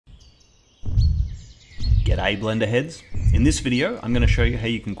G'day Blender heads. In this video, I'm going to show you how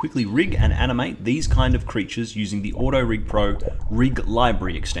you can quickly rig and animate these kind of creatures using the AutoRig Pro Rig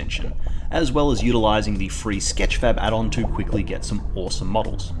Library extension, as well as utilizing the free Sketchfab add-on to quickly get some awesome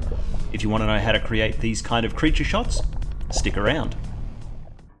models. If you want to know how to create these kind of creature shots, stick around.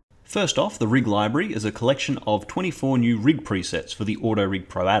 First off, the Rig Library is a collection of 24 new rig presets for the AutoRig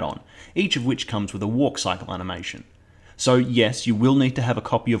Pro add-on, each of which comes with a walk cycle animation. So yes, you will need to have a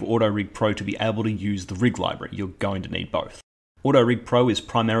copy of AutoRig Pro to be able to use the Rig Library. You're going to need both. AutoRig Pro is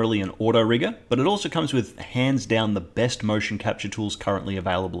primarily an auto rigger, but it also comes with hands down the best motion capture tools currently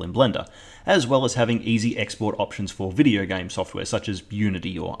available in Blender, as well as having easy export options for video game software such as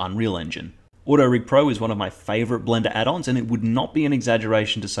Unity or Unreal Engine. AutoRig Pro is one of my favorite Blender add-ons, and it would not be an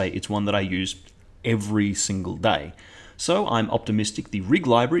exaggeration to say it's one that I use every single day. So I'm optimistic the Rig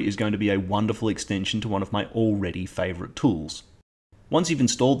Library is going to be a wonderful extension to one of my already favorite tools. Once you've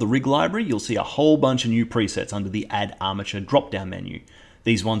installed the Rig Library, you'll see a whole bunch of new presets under the Add Armature drop-down menu.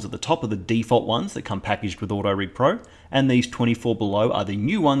 These ones at the top are the default ones that come packaged with AutoRig Pro, and these 24 below are the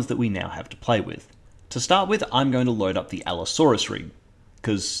new ones that we now have to play with. To start with, I'm going to load up the Allosaurus rig,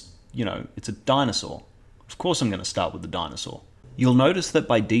 because, you know, it's a dinosaur. Of course I'm going to start with the dinosaur. You'll notice that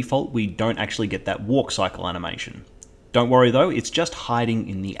by default we don't actually get that walk cycle animation. Don't worry though, it's just hiding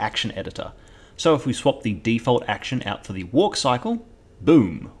in the action editor. So if we swap the default action out for the walk cycle,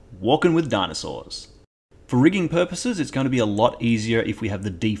 boom, walking with dinosaurs. For rigging purposes, it's going to be a lot easier if we have the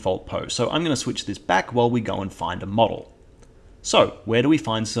default pose, so I'm going to switch this back while we go and find a model. So, where do we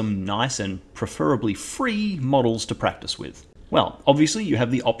find some nice and preferably free models to practice with? Well, obviously you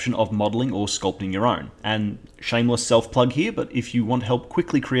have the option of modeling or sculpting your own, and shameless self-plug here, but if you want help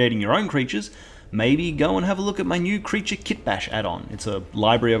quickly creating your own creatures, maybe go and have a look at my new Creature Kitbash add-on. It's a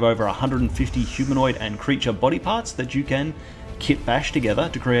library of over 150 humanoid and creature body parts that you can kitbash together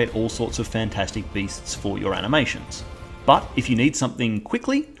to create all sorts of fantastic beasts for your animations. But if you need something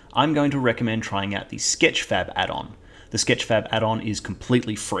quickly, I'm going to recommend trying out the Sketchfab add-on. The Sketchfab add-on is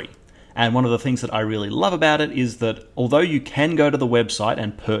completely free. And one of the things that I really love about it is that although you can go to the website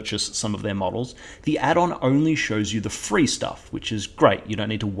and purchase some of their models, the add-on only shows you the free stuff, which is great. You don't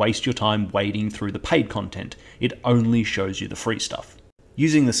need to waste your time wading through the paid content. It only shows you the free stuff.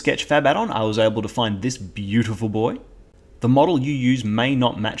 Using the Sketchfab add-on, I was able to find this beautiful boy. The model you use may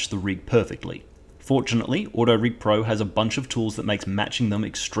not match the rig perfectly. Fortunately, AutoRig Pro has a bunch of tools that makes matching them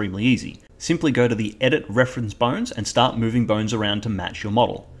extremely easy. Simply go to the Edit Reference Bones and start moving bones around to match your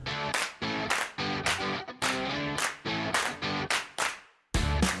model.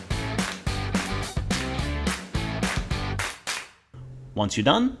 Once you're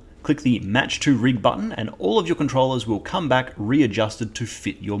done, click the Match to Rig button and all of your controllers will come back readjusted to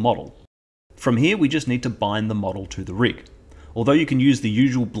fit your model. From here, we just need to bind the model to the rig. Although you can use the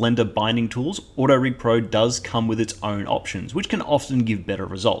usual Blender binding tools, AutoRig Pro does come with its own options, which can often give better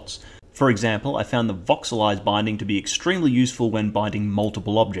results. For example, I found the voxelize binding to be extremely useful when binding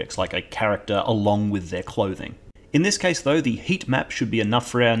multiple objects, like a character along with their clothing. In this case though, the heat map should be enough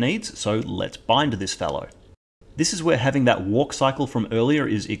for our needs, so let's bind this fellow. This is where having that walk cycle from earlier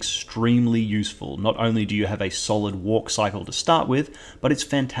is extremely useful. Not only do you have a solid walk cycle to start with, but it's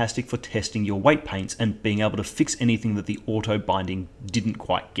fantastic for testing your weight paints and being able to fix anything that the auto binding didn't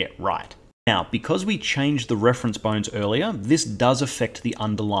quite get right. Now, because we changed the reference bones earlier, this does affect the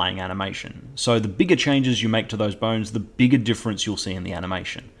underlying animation. So the bigger changes you make to those bones, the bigger difference you'll see in the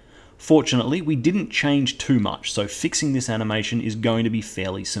animation. Fortunately, we didn't change too much, so fixing this animation is going to be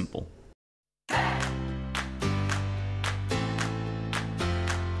fairly simple.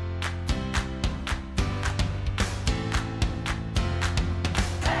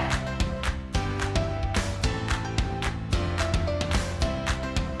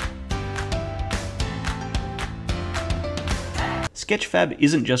 Sketchfab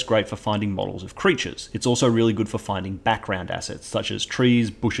isn't just great for finding models of creatures, it's also really good for finding background assets such as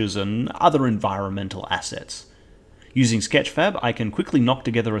trees, bushes, and other environmental assets. Using Sketchfab, I can quickly knock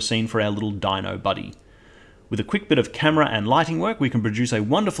together a scene for our little dino buddy. With a quick bit of camera and lighting work, we can produce a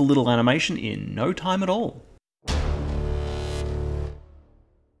wonderful little animation in no time at all.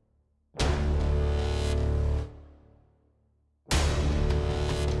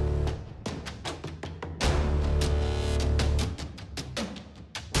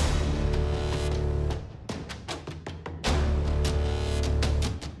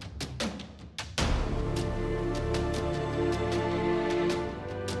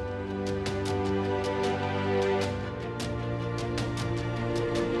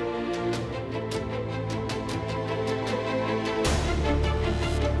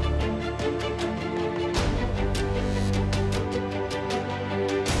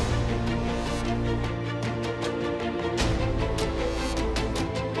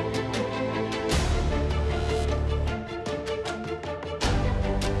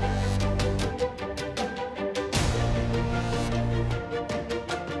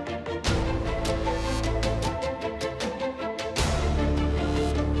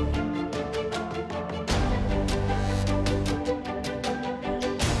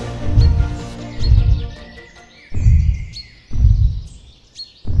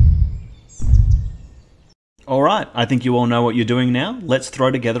 Alright, I think you all know what you're doing now. Let's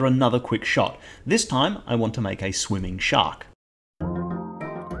throw together another quick shot. This time, I want to make a swimming shark.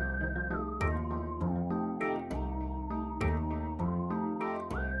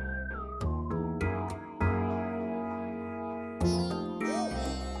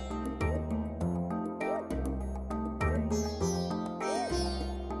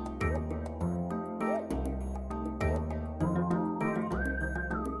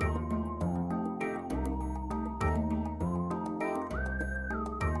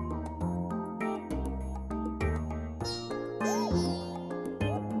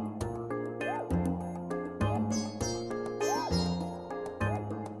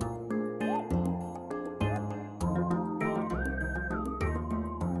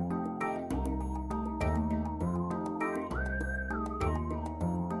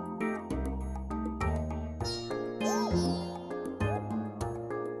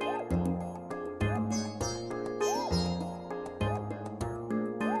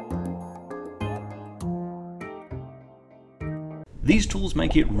 These tools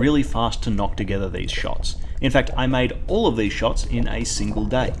make it really fast to knock together these shots. In fact, I made all of these shots in a single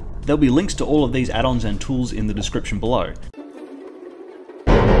day. There'll be links to all of these add-ons and tools in the description below.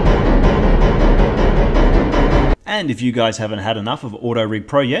 And if you guys haven't had enough of AutoRig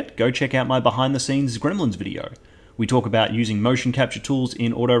Pro yet, go check out my behind the scenes Gremlins video. We talk about using motion capture tools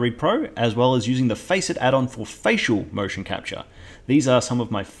in AutoRig Pro, as well as using the Faceit add-on for facial motion capture. These are some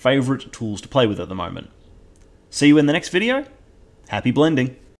of my favorite tools to play with at the moment. See you in the next video. Happy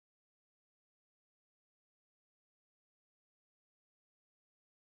blending!